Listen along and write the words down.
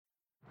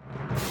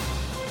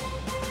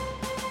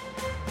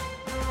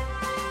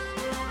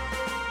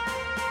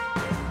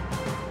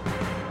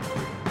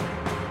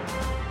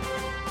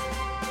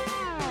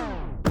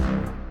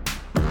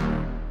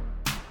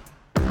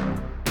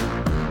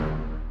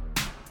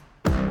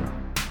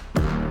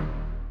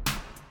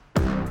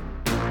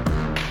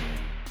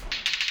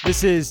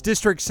This is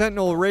District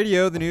Sentinel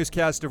Radio, the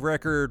newscast of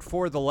record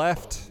for the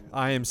left.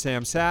 I am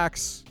Sam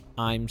Sachs.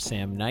 I'm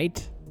Sam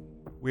Knight.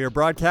 We are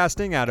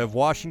broadcasting out of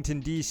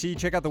Washington, D.C.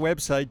 Check out the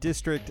website,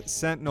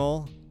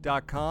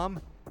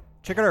 districtsentinel.com.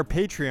 Check out our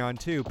Patreon,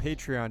 too,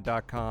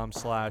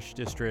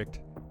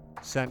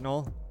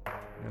 patreon.com/districtsentinel.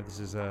 You know, this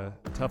is a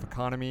tough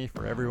economy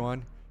for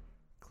everyone,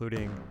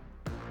 including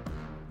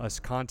us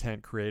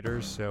content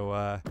creators.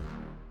 So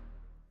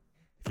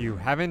if you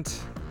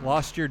haven't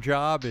lost your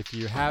job, if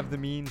you have the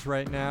means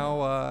right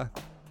now,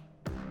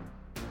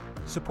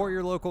 support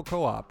your local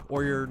co-op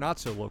or your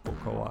not-so-local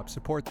co-op.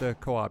 Support the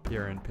co-op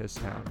here in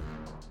Pisstown.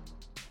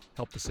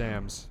 Help the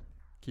Sams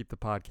keep the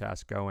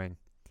podcast going.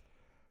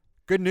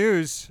 Good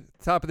news,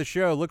 top of the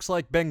show. Looks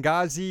like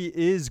Benghazi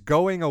is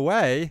going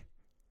away.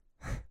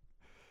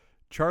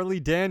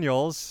 Charlie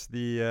Daniels,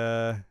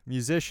 the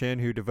musician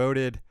who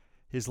devoted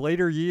his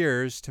later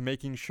years to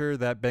making sure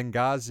that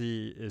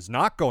Benghazi is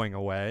not going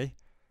away,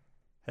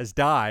 has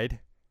died.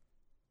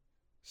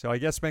 So I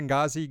guess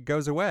Benghazi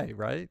goes away,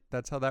 right?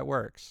 That's how that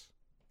works.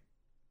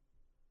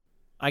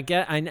 I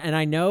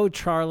know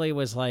Charlie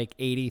was like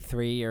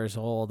 83 years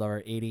old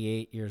or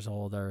 88 years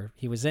old, or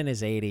he was in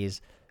his 80s,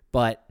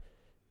 but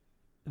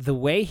the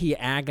way he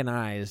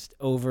agonized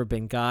over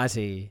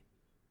Benghazi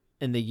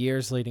in the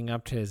years leading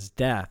up to his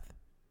death,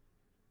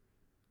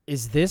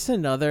 is this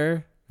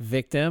another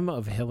victim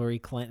of Hillary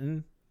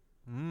Clinton?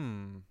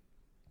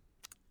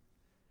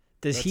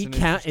 Does he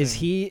count?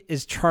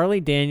 Is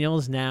Charlie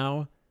Daniels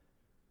now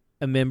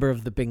a member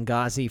of the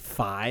Benghazi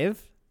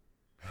Five?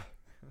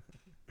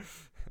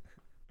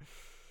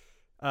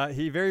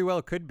 He very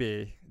well could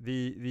be.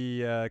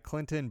 The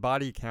Clinton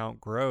body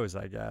count grows,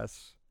 I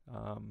guess.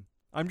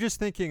 I'm just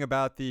thinking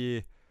about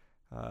the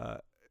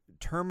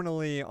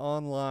terminally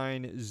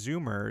online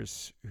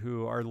Zoomers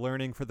who are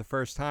learning for the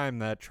first time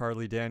that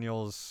Charlie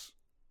Daniels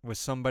was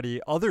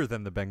somebody other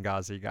than the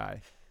Benghazi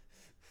guy.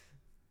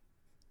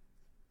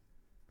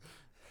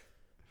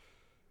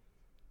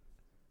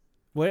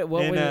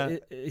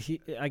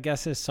 I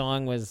guess his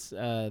song was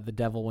 "The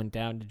Devil Went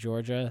Down to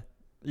Georgia."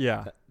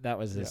 Yeah, that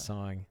was his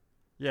song.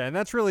 Yeah, and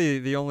that's really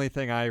the only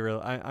thing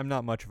I'm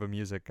not much of a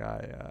music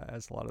guy,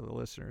 as a lot of the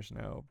listeners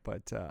know,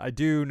 but I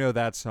do know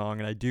that song,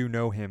 and I do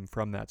know him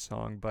from that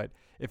song. But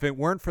if it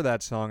weren't for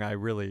that song, I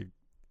really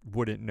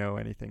wouldn't know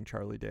anything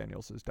Charlie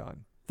Daniels has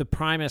done. The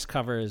Primus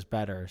cover is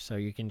better, so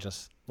you can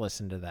just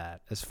listen to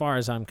that. As far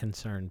as I'm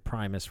concerned,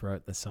 Primus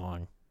wrote the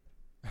song.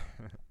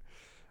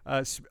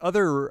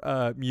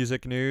 Other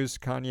music news,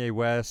 Kanye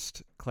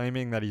West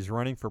claiming that he's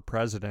running for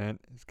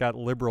president. He's got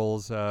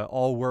liberals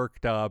all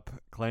worked up,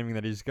 claiming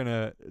that he's going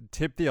to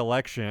tip the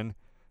election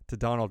to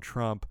Donald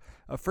Trump.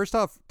 First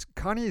off,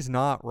 Kanye's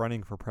not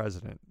running for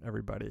president,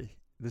 everybody.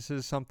 This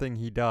is something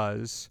he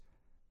does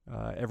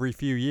every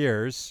few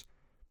years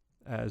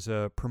as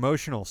a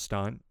promotional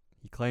stunt.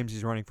 He claims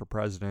he's running for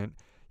president.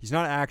 He's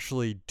not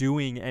actually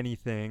doing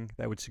anything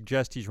that would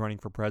suggest he's running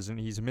for president.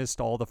 He's missed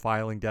all the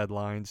filing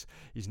deadlines.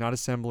 He's not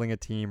assembling a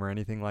team or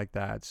anything like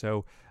that.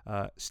 So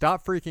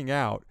stop freaking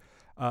out.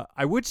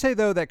 I would say,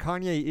 though, that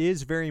Kanye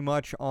is very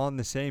much on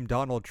the same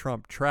Donald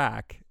Trump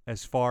track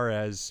as far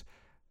as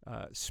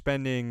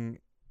spending,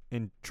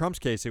 in Trump's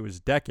case, it was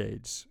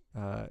decades.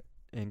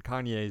 In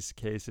Kanye's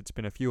case, it's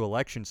been a few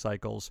election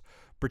cycles,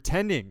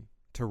 pretending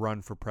to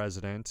run for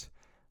president,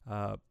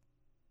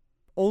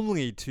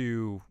 only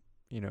to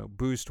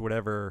boost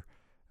whatever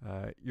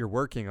you're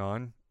working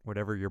on,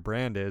 whatever your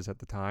brand is at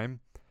the time,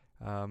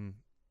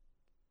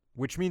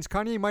 which means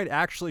Kanye might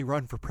actually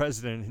run for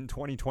president in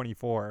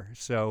 2024.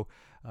 So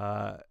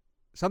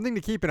something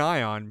to keep an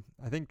eye on.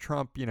 I think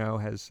Trump,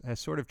 has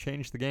sort of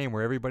changed the game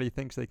where everybody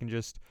thinks they can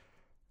just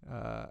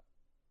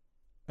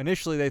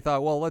initially they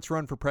thought, well, let's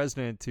run for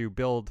president to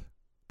build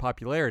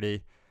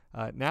popularity.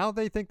 Now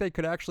they think they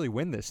could actually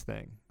win this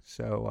thing.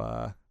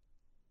 So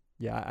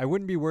yeah, I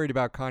wouldn't be worried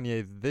about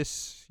Kanye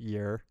this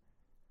year,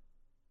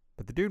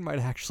 but the dude might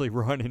actually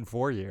run in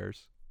 4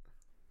 years.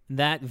 In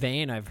that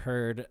vein, I've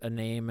heard a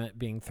name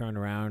being thrown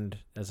around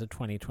as a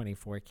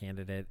 2024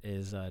 candidate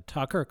is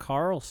Tucker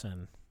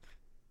Carlson.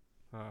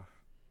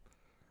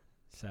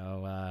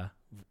 So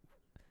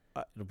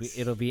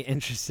it'll be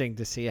interesting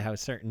to see how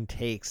certain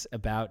takes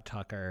about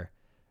Tucker,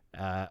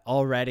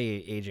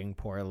 already aging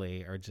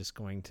poorly, are just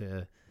going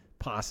to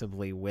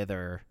possibly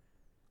wither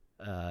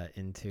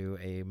into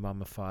a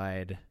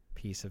mummified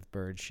piece of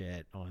bird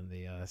shit on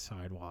the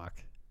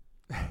sidewalk.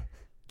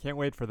 Can't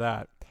wait for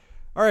that.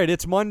 All right,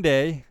 it's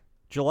Monday,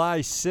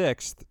 July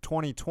 6th,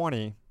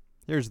 2020.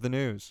 Here's the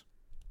news.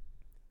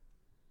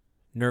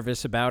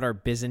 Nervous about our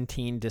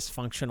Byzantine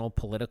dysfunctional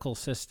political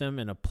system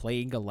in a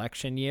plague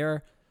election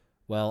year?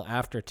 Well,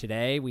 after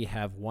today, we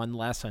have one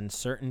less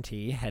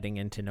uncertainty heading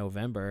into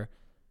November.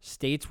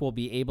 States will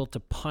be able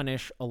to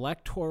punish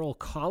electoral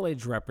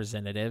college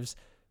representatives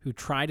who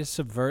try to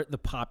subvert the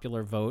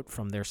popular vote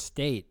from their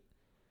state.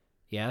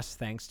 Yes,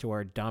 thanks to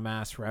our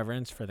dumbass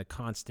reverence for the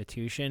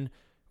Constitution,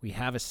 we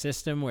have a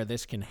system where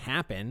this can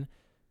happen.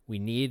 We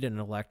need an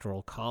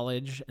electoral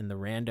college, and the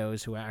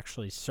randos who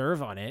actually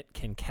serve on it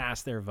can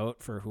cast their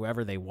vote for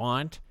whoever they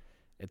want,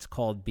 It's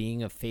called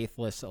being a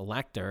faithless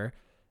elector.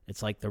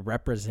 It's like the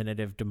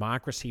representative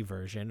democracy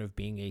version of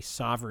being a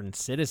sovereign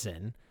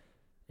citizen.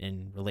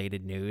 In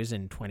related news,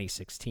 in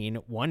 2016,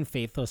 one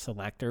faithless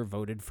elector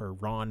voted for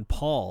Ron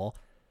Paul.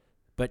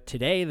 But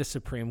today, the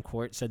Supreme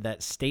Court said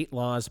that state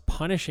laws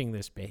punishing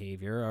this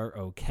behavior are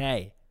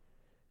okay.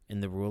 In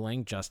the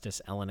ruling,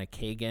 Justice Elena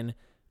Kagan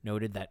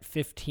noted that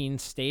 15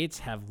 states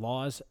have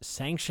laws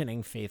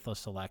sanctioning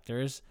faithless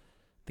electors.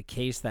 The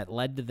case that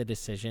led to the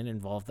decision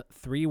involved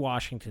 3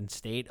 Washington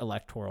State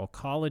Electoral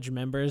College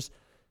members.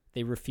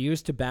 They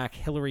refused to back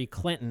Hillary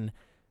Clinton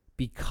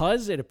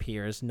because it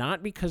appears,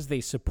 not because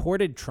they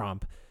supported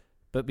Trump,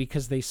 but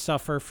because they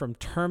suffer from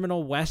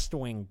terminal West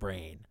Wing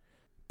brain.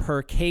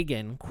 Per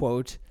Kagan,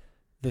 quote,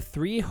 the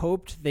 3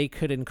 hoped they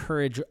could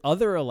encourage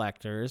other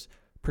electors,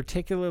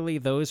 particularly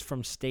those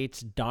from states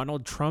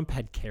Donald Trump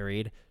had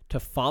carried, to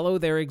follow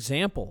their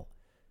example.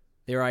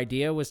 Their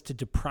idea was to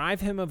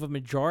deprive him of a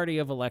majority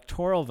of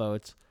electoral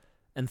votes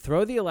and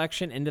throw the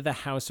election into the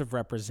House of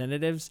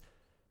Representatives.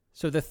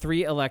 So the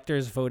 3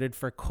 electors voted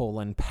for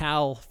Colin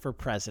Powell for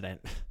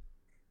president.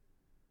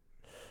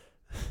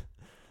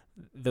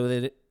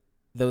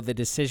 Though the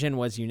decision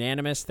was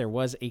unanimous, there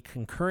was a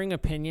concurring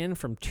opinion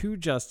from 2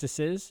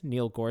 justices,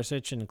 Neil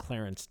Gorsuch and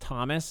Clarence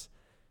Thomas.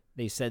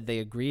 They said they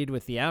agreed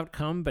with the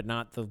outcome, but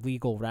not the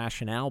legal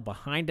rationale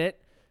behind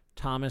it.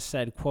 Thomas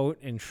said,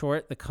 quote, in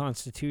short, the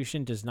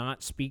Constitution does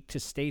not speak to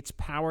states'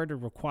 power to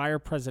require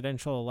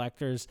presidential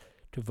electors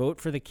to vote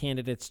for the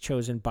candidates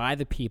chosen by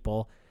the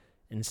people.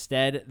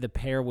 Instead, the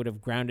pair would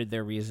have grounded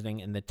their reasoning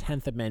in the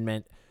 10th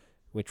Amendment,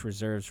 which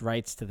reserves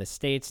rights to the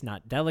states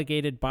not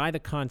delegated by the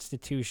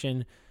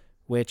Constitution,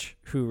 which,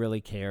 who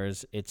really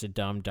cares? It's a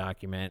dumb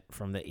document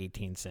from the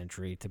 18th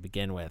century to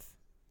begin with.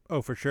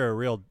 Oh, for sure.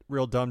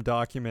 Real dumb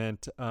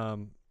document.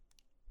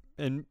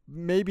 And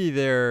maybe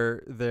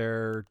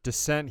their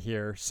dissent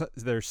here,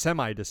 their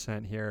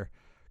semi-dissent here,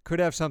 could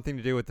have something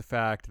to do with the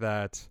fact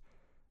that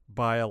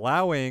by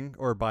allowing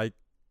or by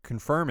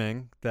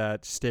confirming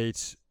that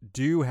states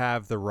do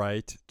have the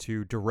right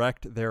to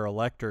direct their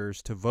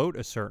electors to vote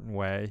a certain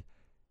way,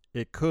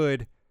 it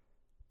could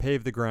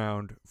pave the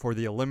ground for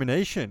the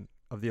elimination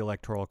of the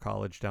Electoral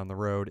College down the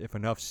road if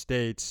enough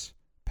states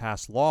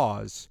pass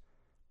laws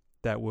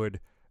that would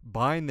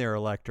bind their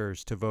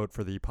electors to vote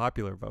for the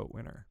popular vote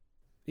winner.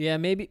 Yeah,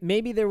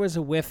 maybe there was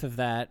a whiff of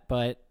that,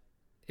 but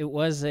it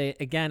was a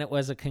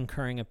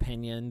concurring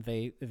opinion.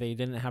 They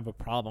didn't have a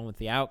problem with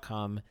the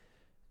outcome.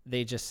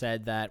 They just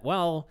said that,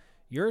 well,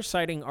 you're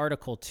citing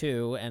Article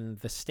 2, and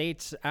the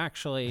states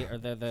actually, or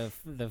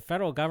the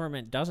federal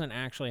government doesn't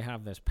actually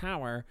have this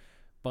power,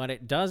 but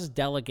it does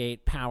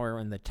delegate power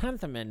in the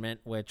 10th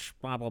Amendment, which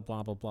blah, blah,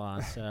 blah, blah, blah.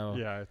 So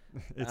yeah,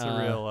 it's a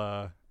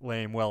real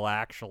lame, well,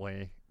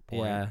 actually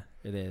point. Yeah,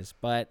 it is.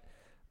 But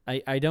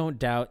I don't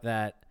doubt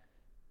that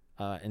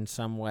in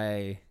some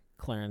way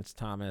Clarence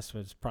Thomas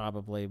was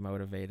probably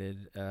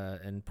motivated,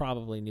 and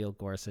probably Neil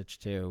Gorsuch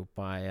too,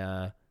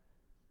 by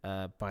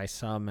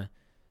some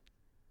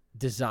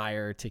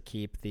desire to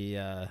keep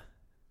the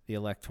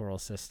electoral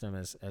system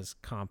as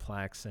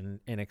complex and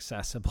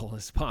inaccessible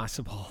as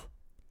possible.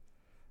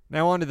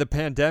 Now on to the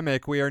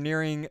pandemic. We are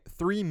nearing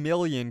 3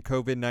 million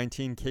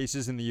COVID-19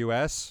 cases in the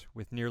U.S.,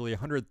 with nearly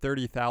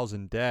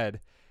 130,000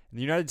 dead. And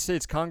the United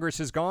States Congress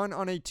has gone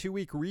on a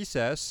 2-week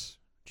recess,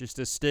 just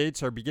as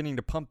states are beginning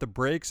to pump the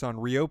brakes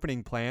on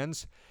reopening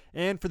plans.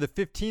 And for the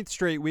 15th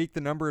straight week, the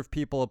number of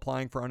people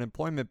applying for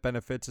unemployment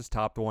benefits has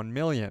topped 1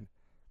 million.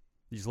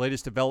 These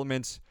latest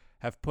developments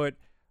have put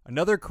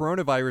another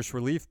coronavirus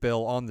relief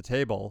bill on the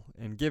table.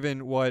 And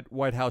given what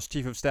White House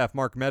Chief of Staff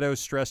Mark Meadows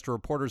stressed to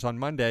reporters on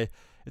Monday,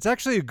 it's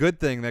actually a good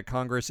thing that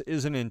Congress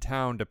isn't in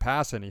town to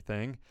pass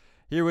anything.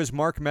 Here was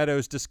Mark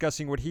Meadows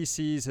discussing what he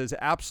sees as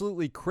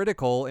absolutely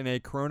critical in a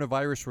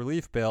coronavirus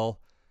relief bill: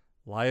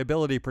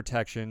 liability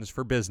protections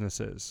for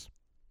businesses.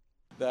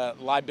 The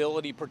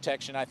liability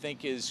protection, I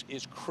think, is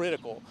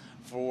critical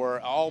for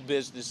all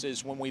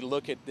businesses when we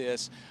look at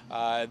this.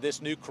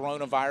 This new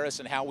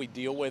coronavirus and how we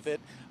deal with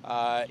it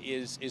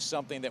is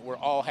something that we're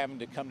all having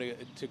to come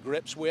to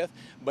grips with,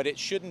 but it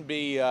shouldn't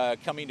be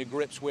coming to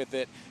grips with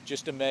it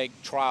just to make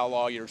trial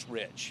lawyers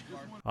rich.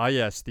 Ah,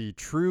 yes, the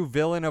true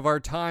villain of our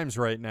times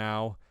right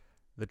now,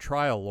 the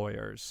trial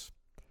lawyers.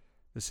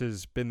 This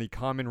has been the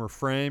common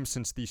refrain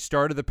since the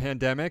start of the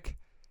pandemic.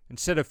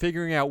 Instead of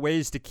figuring out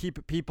ways to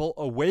keep people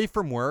away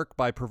from work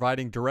by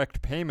providing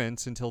direct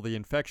payments until the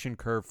infection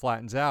curve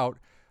flattens out,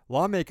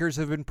 lawmakers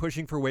have been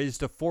pushing for ways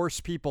to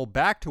force people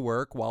back to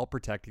work while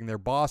protecting their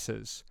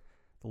bosses.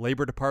 The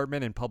Labor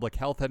Department and public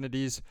health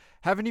entities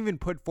haven't even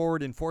put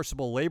forward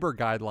enforceable labor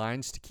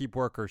guidelines to keep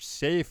workers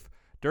safe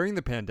during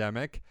the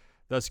pandemic,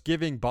 thus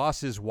giving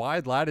bosses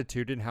wide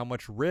latitude in how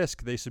much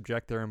risk they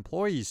subject their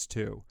employees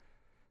to.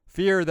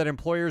 Fear that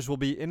employers will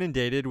be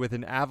inundated with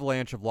an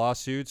avalanche of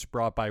lawsuits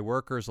brought by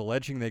workers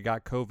alleging they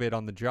got COVID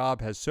on the job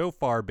has so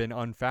far been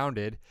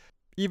unfounded,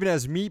 even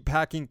as meat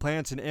packing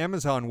plants and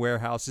Amazon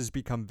warehouses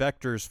become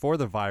vectors for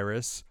the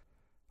virus.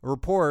 A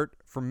report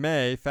from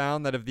May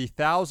found that of the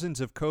thousands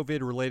of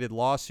COVID-related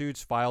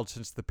lawsuits filed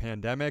since the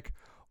pandemic,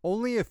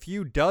 only a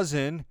few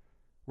dozen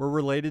were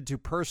related to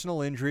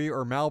personal injury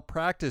or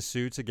malpractice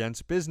suits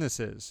against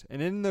businesses,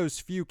 and in those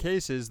few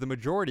cases, the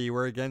majority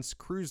were against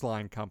cruise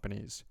line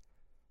companies.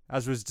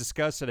 As was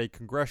discussed at a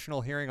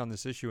congressional hearing on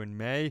this issue in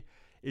May,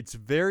 it's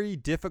very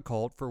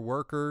difficult for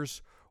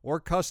workers or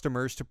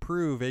customers to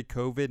prove a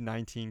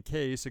COVID-19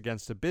 case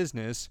against a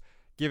business,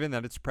 given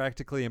that it's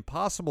practically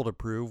impossible to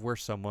prove where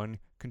someone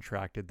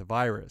contracted the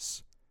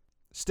virus.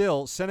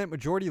 Still, Senate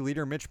Majority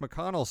Leader Mitch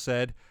McConnell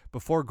said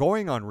before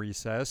going on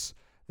recess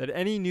that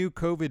any new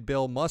COVID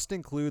bill must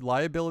include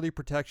liability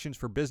protections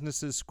for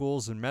businesses,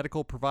 schools, and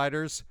medical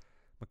providers.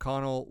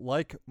 McConnell,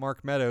 like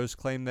Mark Meadows,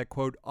 claimed that,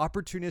 quote,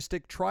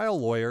 opportunistic trial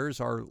lawyers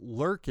are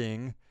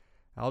lurking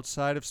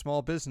outside of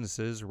small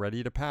businesses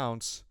ready to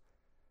pounce.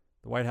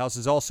 The White House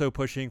is also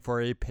pushing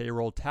for a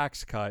payroll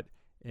tax cut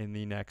in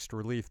the next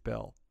relief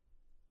bill.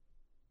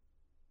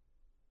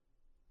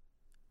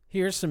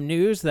 Here's some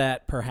news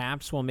that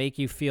perhaps will make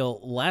you feel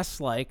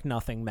less like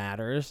nothing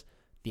matters.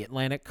 The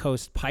Atlantic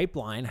Coast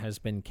Pipeline has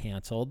been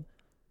canceled.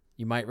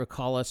 You might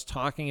recall us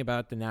talking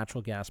about the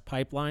natural gas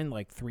pipeline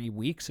like 3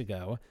 weeks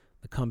ago.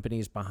 The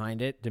companies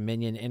behind it,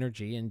 Dominion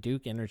Energy and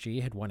Duke Energy,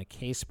 had won a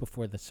case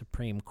before the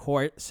Supreme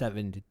Court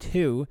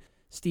 7-2.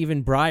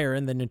 Stephen Breyer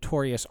and the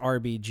notorious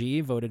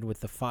RBG voted with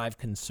the 5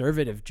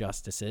 conservative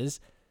justices.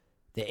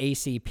 The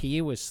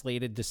ACP was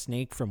slated to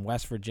snake from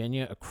West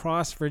Virginia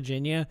across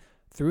Virginia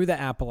through the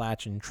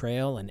Appalachian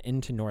Trail and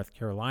into North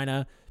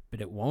Carolina,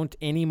 but it won't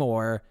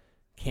anymore.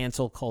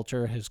 Cancel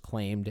culture has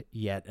claimed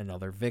yet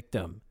another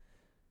victim.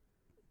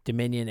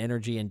 Dominion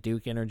Energy and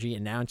Duke Energy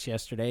announced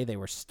yesterday they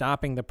were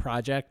stopping the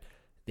project.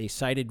 They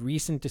cited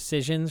recent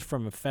decisions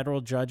from a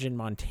federal judge in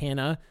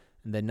Montana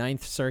and the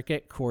Ninth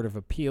Circuit Court of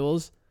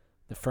Appeals.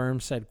 The firm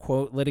said,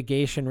 quote,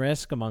 litigation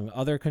risk, among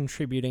other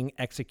contributing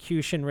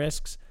execution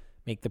risks,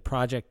 make the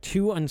project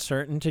too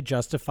uncertain to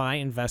justify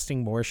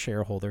investing more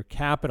shareholder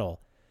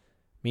capital.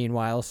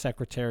 Meanwhile,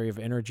 Secretary of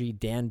Energy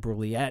Dan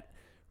Brouillette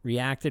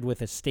reacted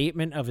with a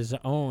statement of his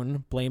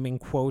own, blaming,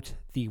 quote,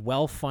 the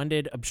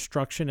well-funded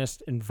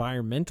obstructionist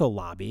environmental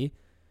lobby.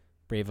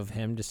 Brave of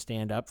him to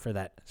stand up for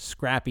that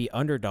scrappy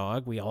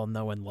underdog we all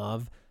know and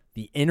love,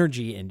 the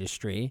energy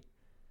industry.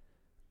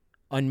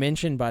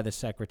 Unmentioned by the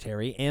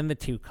secretary and the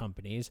 2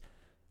 companies,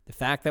 the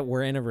fact that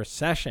we're in a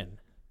recession.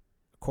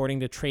 According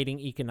to Trading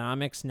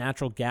Economics,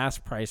 natural gas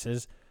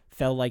prices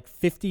fell like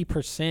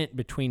 50%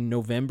 between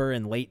November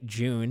and late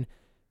June,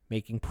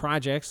 making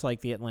projects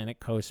like the Atlantic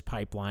Coast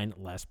Pipeline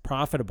less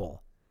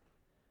profitable.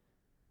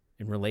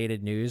 In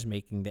related news,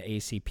 making the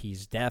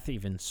ACP's death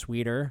even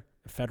sweeter,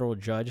 a federal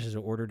judge has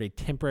ordered a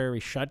temporary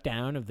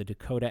shutdown of the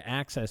Dakota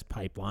Access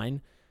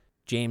Pipeline.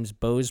 James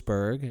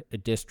Boasberg, a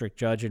district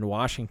judge in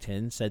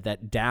Washington, said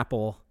that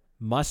DAPL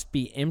must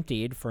be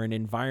emptied for an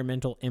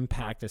environmental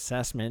impact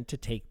assessment to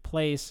take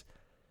place.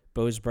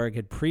 Boasberg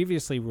had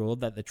previously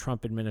ruled that the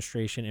Trump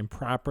administration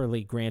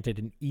improperly granted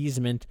an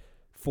easement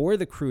for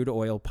the crude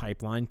oil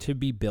pipeline to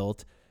be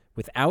built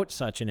without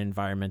such an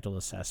environmental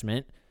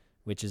assessment,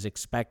 which is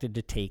expected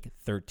to take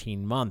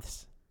 13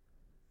 months.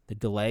 The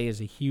delay is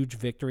a huge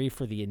victory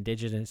for the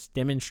indigenous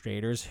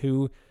demonstrators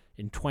who,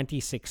 in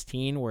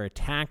 2016, were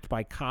attacked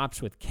by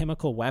cops with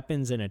chemical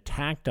weapons and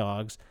attack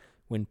dogs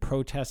when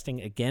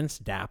protesting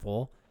against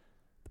DAPL.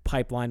 The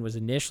pipeline was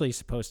initially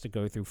supposed to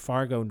go through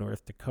Fargo,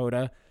 North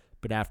Dakota,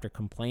 but after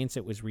complaints,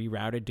 it was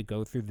rerouted to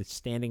go through the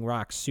Standing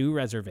Rock Sioux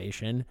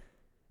Reservation.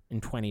 In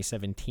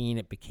 2017,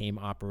 it became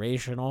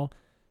operational.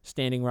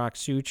 Standing Rock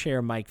Sioux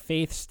Chair Mike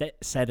Faith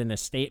said in a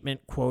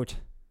statement, quote,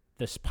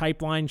 this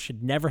pipeline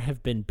should never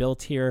have been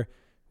built here.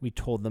 We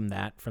told them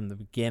that from the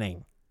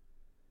beginning.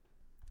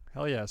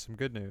 Hell yeah, some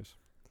good news.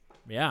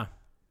 Yeah.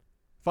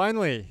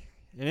 Finally,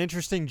 an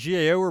interesting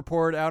GAO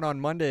report out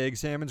on Monday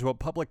examines what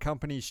public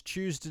companies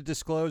choose to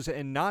disclose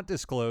and not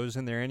disclose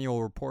in their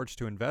annual reports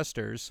to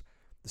investors.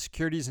 The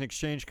Securities and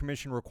Exchange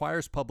Commission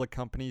requires public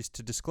companies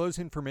to disclose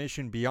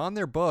information beyond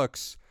their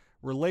books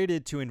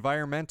related to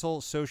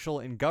environmental, social,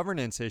 and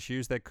governance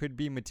issues that could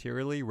be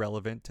materially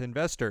relevant to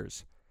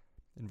investors.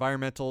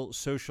 Environmental,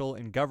 social,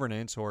 and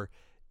governance, or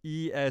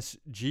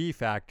ESG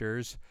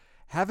factors,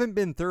 haven't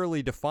been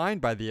thoroughly defined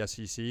by the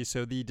SEC,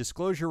 so the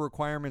disclosure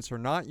requirements are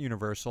not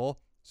universal.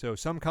 So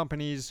some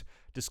companies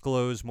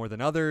disclose more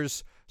than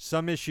others.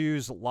 Some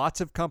issues lots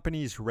of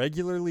companies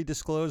regularly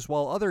disclose,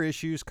 while other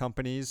issues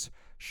companies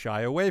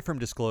shy away from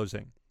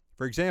disclosing.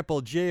 For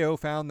example, GAO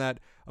found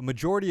that a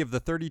majority of the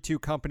 32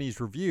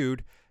 companies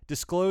reviewed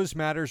disclosed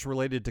matters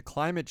related to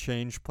climate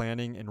change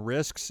planning and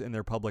risks in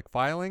their public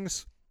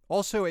filings.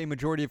 Also, a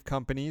majority of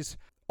companies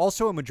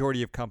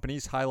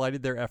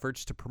highlighted their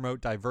efforts to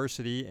promote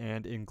diversity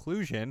and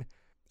inclusion.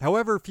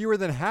 However, fewer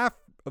than half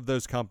of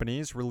those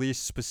companies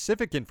released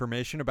specific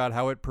information about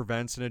how it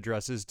prevents and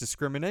addresses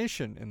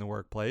discrimination in the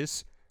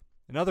workplace.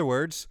 In other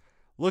words,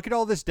 look at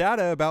all this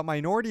data about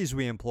minorities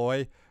we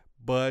employ,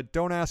 but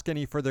don't ask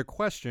any further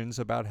questions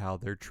about how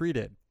they're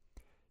treated.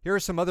 Here are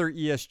some other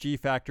ESG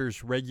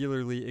factors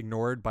regularly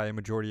ignored by a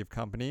majority of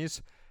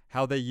companies: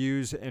 how they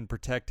use and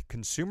protect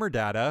consumer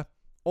data,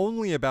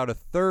 only about a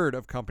third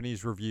of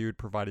companies reviewed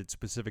provided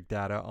specific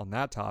data on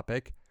that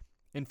topic,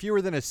 and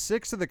fewer than a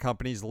sixth of the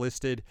companies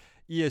listed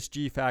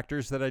ESG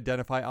factors that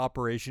identify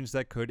operations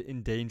that could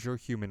endanger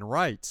human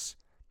rights.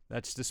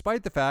 That's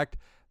despite the fact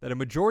that a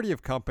majority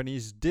of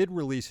companies did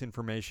release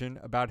information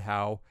about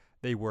how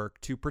they work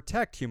to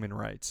protect human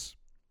rights.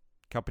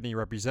 Company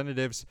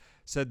representatives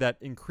said that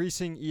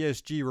increasing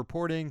ESG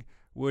reporting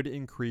would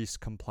increase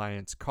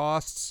compliance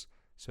costs,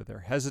 so they're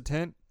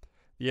hesitant.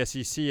 The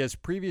SEC has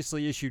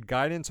previously issued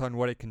guidance on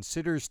what it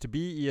considers to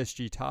be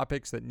ESG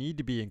topics that need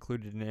to be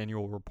included in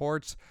annual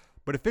reports,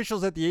 but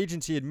officials at the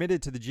agency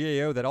admitted to the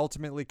GAO that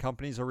ultimately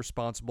companies are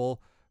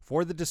responsible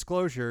for the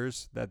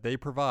disclosures that they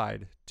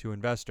provide to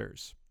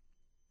investors.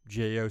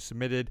 GAO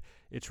submitted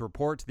its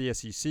report to the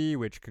SEC,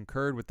 which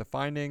concurred with the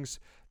findings.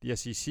 The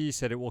SEC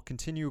said it will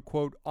continue,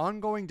 quote,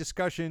 ongoing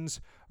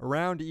discussions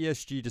around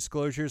ESG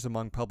disclosures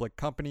among public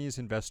companies,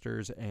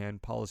 investors,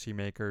 and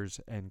policymakers,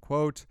 end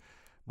quote.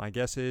 My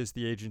guess is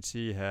the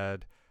agency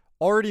had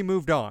already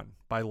moved on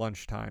by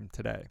lunchtime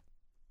today.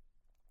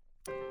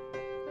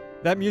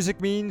 That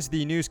music means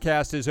the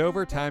newscast is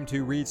over. Time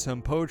to read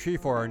some poetry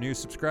for our new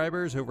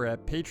subscribers over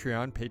at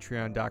Patreon,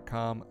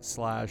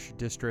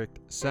 patreon.com/District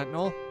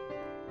Sentinel.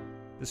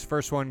 This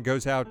first one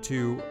goes out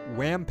to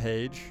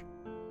Wampage.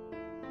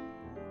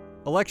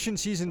 Election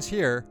season's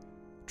here.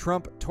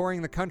 Trump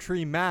touring the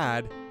country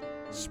mad,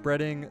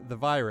 spreading the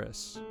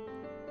virus.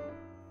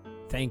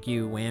 Thank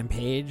you,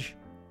 Wampage.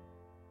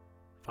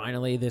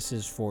 Finally, this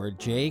is for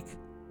Jake.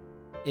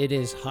 It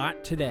is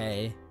hot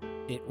today.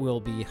 It will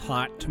be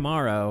hot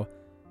tomorrow,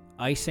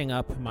 icing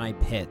up my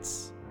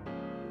pits.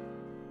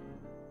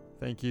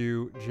 Thank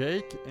you,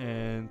 Jake,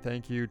 and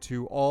thank you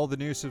to all the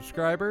new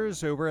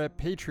subscribers over at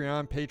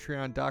Patreon,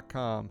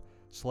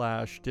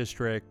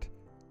 patreon.com/District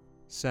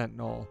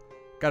Sentinel.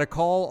 Got a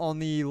call on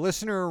the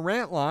listener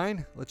rant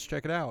line. Let's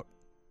check it out.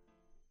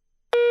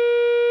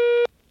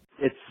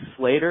 It's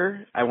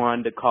Slater. I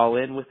wanted to call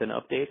in with an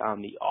update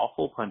on the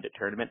Awful Pundit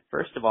tournament.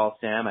 First of all,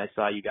 Sam, I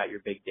saw you got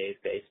your Big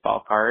Dave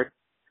baseball card.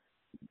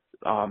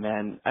 Oh,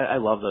 man, I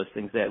love those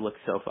things. They look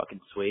so fucking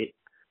sweet.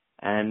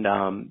 And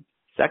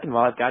second of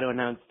all, I've got to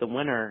announce the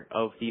winner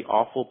of the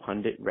Awful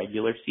Pundit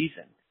regular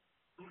season.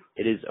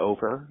 It is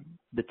over.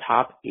 The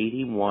top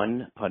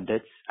 81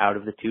 pundits out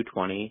of the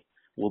 220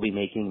 will be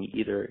making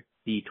either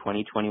the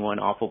 2021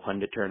 Awful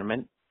Pundit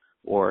tournament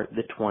or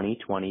the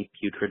 2020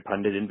 Putrid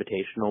Pundit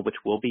Invitational, which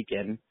will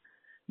begin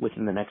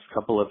within the next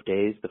couple of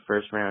days. The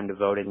first round of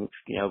voting,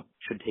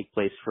 should take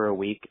place for a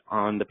week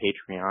on the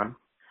Patreon.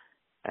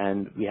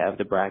 And we have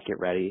the bracket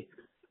ready.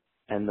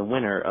 And the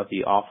winner of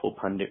the Awful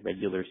Pundit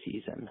regular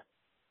season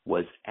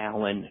was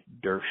Alan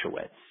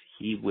Dershowitz.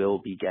 He will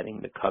be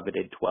getting the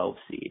coveted 12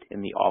 seed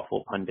in the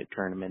Awful Pundit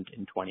tournament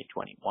in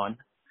 2021.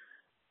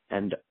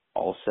 And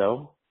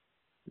also,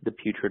 the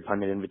Putrid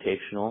Pundit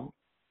Invitational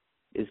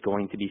is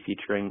going to be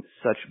featuring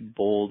such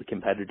bold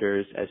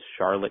competitors as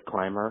Charlotte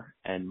Clymer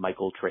and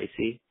Michael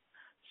Tracy.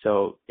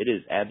 So it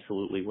is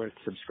absolutely worth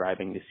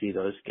subscribing to see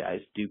those guys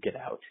duke it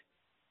out.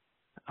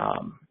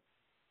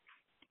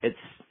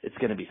 It's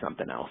going to be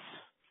something else.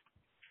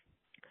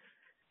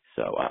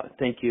 So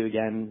thank you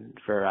again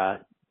for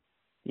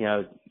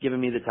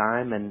giving me the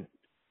time, and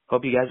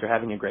hope you guys are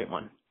having a great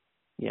one.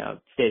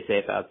 Stay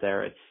safe out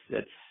there. It's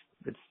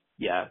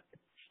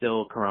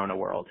still Corona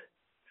world.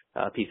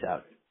 Peace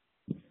out.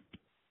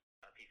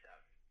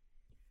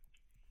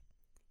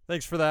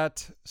 Thanks for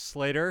that,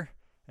 Slater,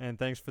 and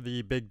thanks for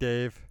the Big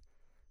Dave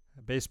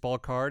baseball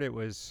card. It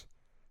was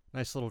a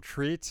nice little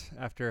treat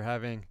after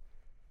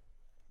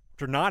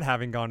not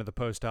having gone to the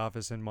post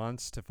office in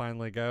months to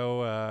finally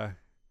go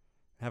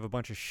have a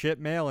bunch of shit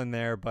mail in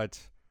there,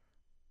 but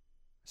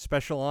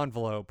special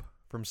envelope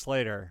from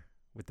Slater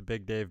with the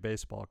Big Dave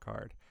baseball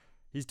card.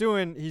 He's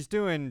doing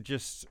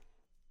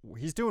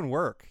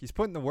work. He's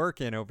putting the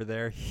work in over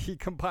there. He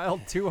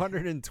compiled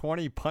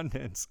 220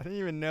 pundits. I didn't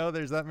even know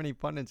there's that many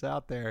pundits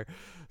out there.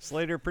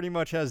 Slater pretty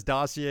much has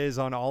dossiers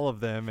on all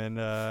of them and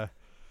are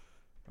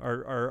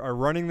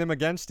running them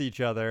against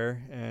each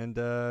other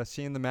and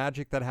seeing the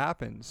magic that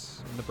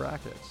happens in the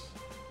brackets.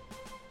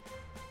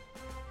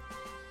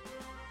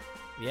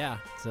 Yeah,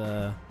 it's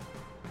an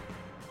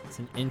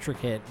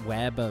intricate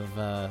web of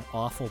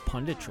awful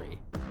punditry.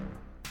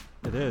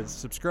 It is.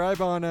 Subscribe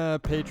on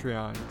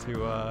Patreon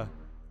to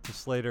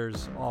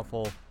Slater's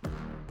Awful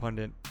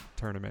Pundit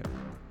Tournament.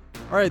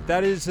 All right,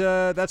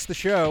 that's the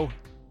show.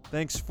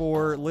 Thanks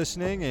for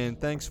listening, and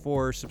thanks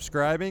for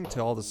subscribing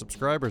to all the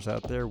subscribers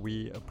out there.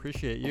 We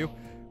appreciate you.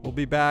 We'll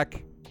be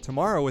back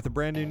tomorrow with a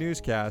brand new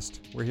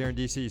newscast. We're here in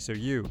DC, so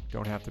you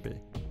don't have to be.